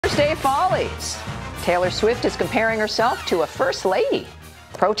Thursday Follies. Taylor Swift is comparing herself to a first lady.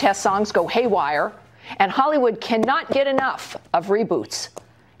 Protest songs go haywire, and Hollywood cannot get enough of reboots.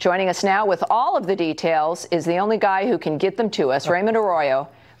 Joining us now with all of the details is the only guy who can get them to us, Raymond Arroyo,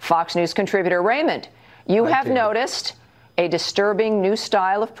 Fox News contributor. Raymond, you have noticed a disturbing new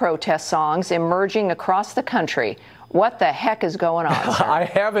style of protest songs emerging across the country. What the heck is going on, sir? I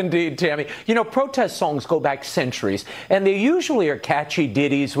have indeed, Tammy. You know, protest songs go back centuries, and they usually are catchy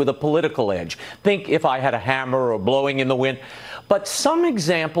ditties with a political edge. Think If I Had a Hammer or Blowing in the Wind. But some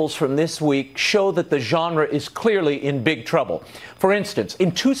examples from this week show that the genre is clearly in big trouble. For instance,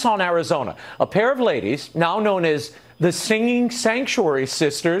 in Tucson, Arizona, a pair of ladies, now known as the Singing Sanctuary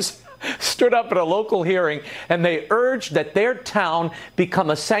Sisters, stood up at a local hearing and they urged that their town become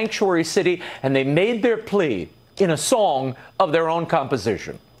a sanctuary city, and they made their plea in a song of their own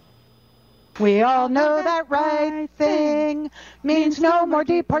composition. We all know that right thing means no more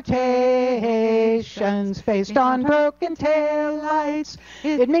deportations faced on broken taillights.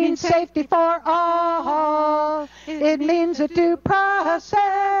 It means safety for all. It means that due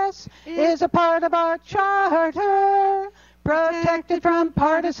process is a part of our charter, protected from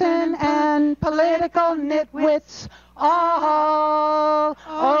partisan and political nitwits all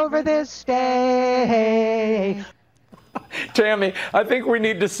over this state. Tammy, I think we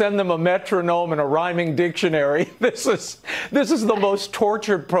need to send them a metronome and a rhyming dictionary. This is the most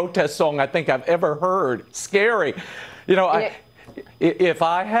tortured protest song I think I've ever heard. Scary. You know, if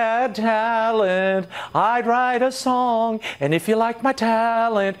I had talent, I'd write a song. And if you like my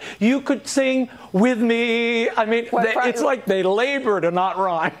talent, you could sing with me. I mean, it's like they labor to not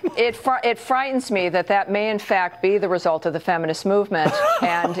rhyme. It frightens me that may in fact be the result of the feminist movement,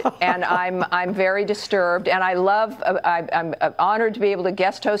 and I'm very disturbed. And I'm honored to be able to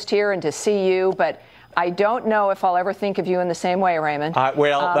guest host here and to see you, but I don't know if I'll ever think of you in the same way, Raymond.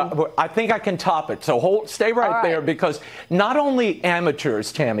 I think I can top it. So stay right there, because not only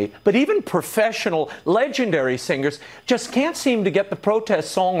amateurs, Tammy, but even professional, legendary singers just can't seem to get the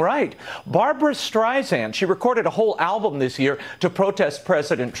protest song right. Barbra Streisand, she recorded a whole album this year to protest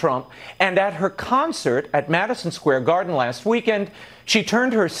President Trump. And at her concert at Madison Square Garden last weekend, she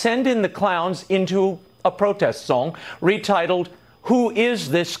turned her Send in the Clowns into a protest song retitled, Who Is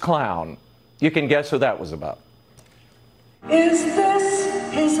This Clown? You can guess who that was about. Is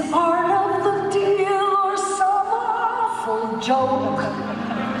this his art of the deal or some awful joke?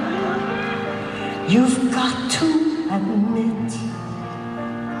 You've got to admit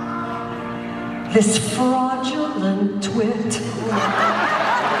this fraudulent twit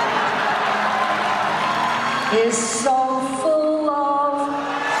is so full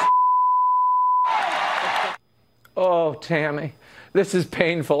of... Oh, Tammy. This is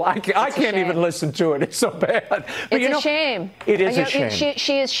painful. I can't even listen to it. It's so bad. But it's a shame. It is a shame.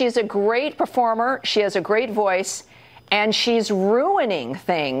 She's a great performer. She has a great voice, and she's ruining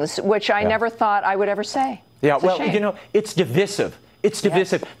things, which I never thought I would ever say. Yeah, well, you know, it's divisive. It's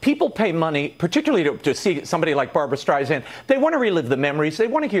divisive. Yes. People pay money, particularly to see somebody like Barbra Streisand. They want to relive the memories. They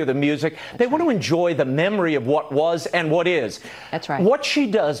want to hear the music. They want to enjoy the memory of what was and what is. That's right. What she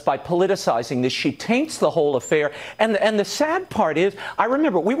does by politicizing this, she taints the whole affair. And the sad part is, I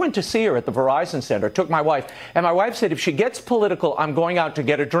remember we went to see her at the Verizon Center, took my wife, and my wife said, if she gets political, I'm going out to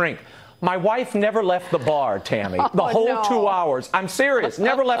get a drink. My wife never left the bar, Tammy, the whole 2 hours. I'm serious,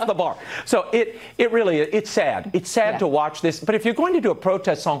 never left the bar. So it's sad. It's sad to watch this. But if you're going to do a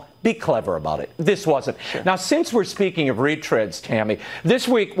protest song, be clever about it. This wasn't. Sure. Now, since we're speaking of retreads, Tammy, this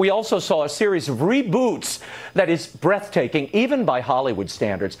week we also saw a series of reboots that is breathtaking, even by Hollywood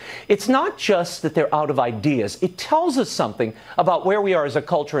standards. It's not just that they're out of ideas. It tells us something about where we are as a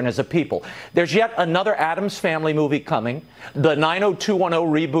culture and as a people. There's yet another Addams Family movie coming. The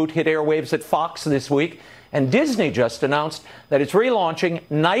 90210 reboot hit airwaves at Fox this week. And Disney just announced that it's relaunching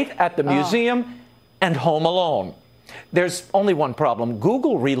Night at the Museum and Home Alone. There's only one problem.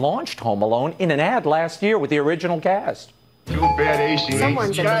 Google relaunched Home Alone in an ad last year with the original cast.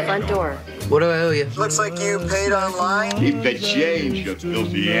 Someone's at the front door. What do I owe you? Looks like you paid online. Keep the change, you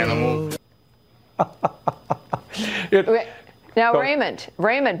filthy animal. Now,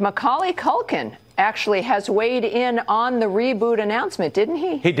 Raymond, Macaulay Culkin actually has weighed in on the reboot announcement, didn't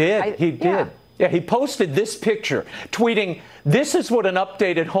he? He did. He did. Yeah, he posted this picture, tweeting, "This is what an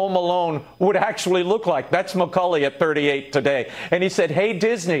updated Home Alone would actually look like." That's Macaulay at 38 today. And he said, "Hey,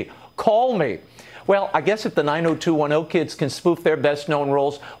 Disney, call me." Well, I guess if the 90210 kids can spoof their best-known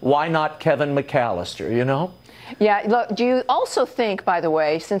roles, why not Kevin McAllister, you know? Yeah, look, do you also think, by the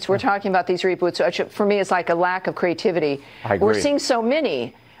way, since we're talking about these reboots, which for me is like a lack of creativity, I agree. We're seeing so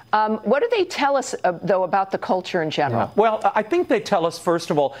many. What do they tell us, though, about the culture in general? Yeah. Well, I think they tell us, first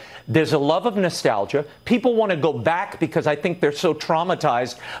of all, there's a love of nostalgia. People want to go back because I think they're so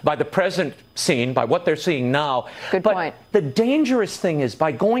traumatized by the present scene, by what they're seeing now. Good point. The dangerous thing is,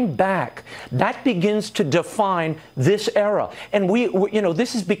 by going back, that begins to define this era. And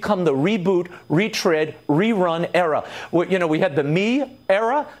this has become the reboot, retread, rerun era. We had the me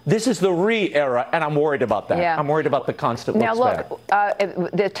era. This is the re era, and I'm worried about that. Yeah. I'm worried about the constant now, looks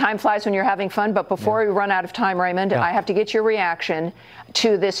back. The time flies when you're having fun, but before we run out of time, Raymond, I have to get your reaction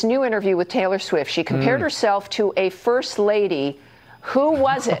to this new interview with Taylor Swift. She compared herself to a first lady. Who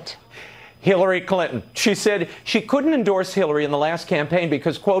was it? Hillary Clinton. She said she couldn't endorse Hillary in the last campaign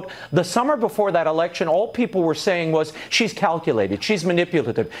because, quote, the summer before that election, all people were saying was, she's calculated, she's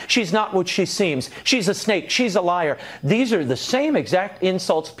manipulative, she's not what she seems, she's a snake, she's a liar. These are the same exact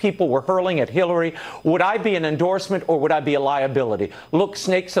insults people were hurling at Hillary. Would I be an endorsement or would I be a liability? Look,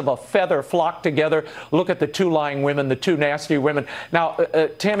 snakes of a feather flock together. Look at the two lying women, the two nasty women. Now,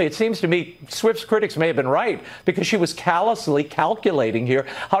 Tammy, it seems to me Swift's critics may have been right because she was callously calculating here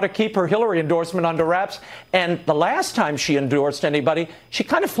how to keep her Hillary endorsement under wraps. And the last time she endorsed anybody, she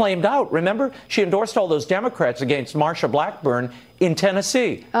kind of flamed out. Remember? She endorsed all those Democrats against Marsha Blackburn in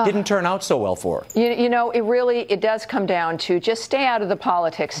Tennessee. Didn't turn out so well for her. It does come down to just stay out of the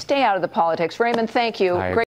politics. Stay out of the politics. Raymond, thank you. Great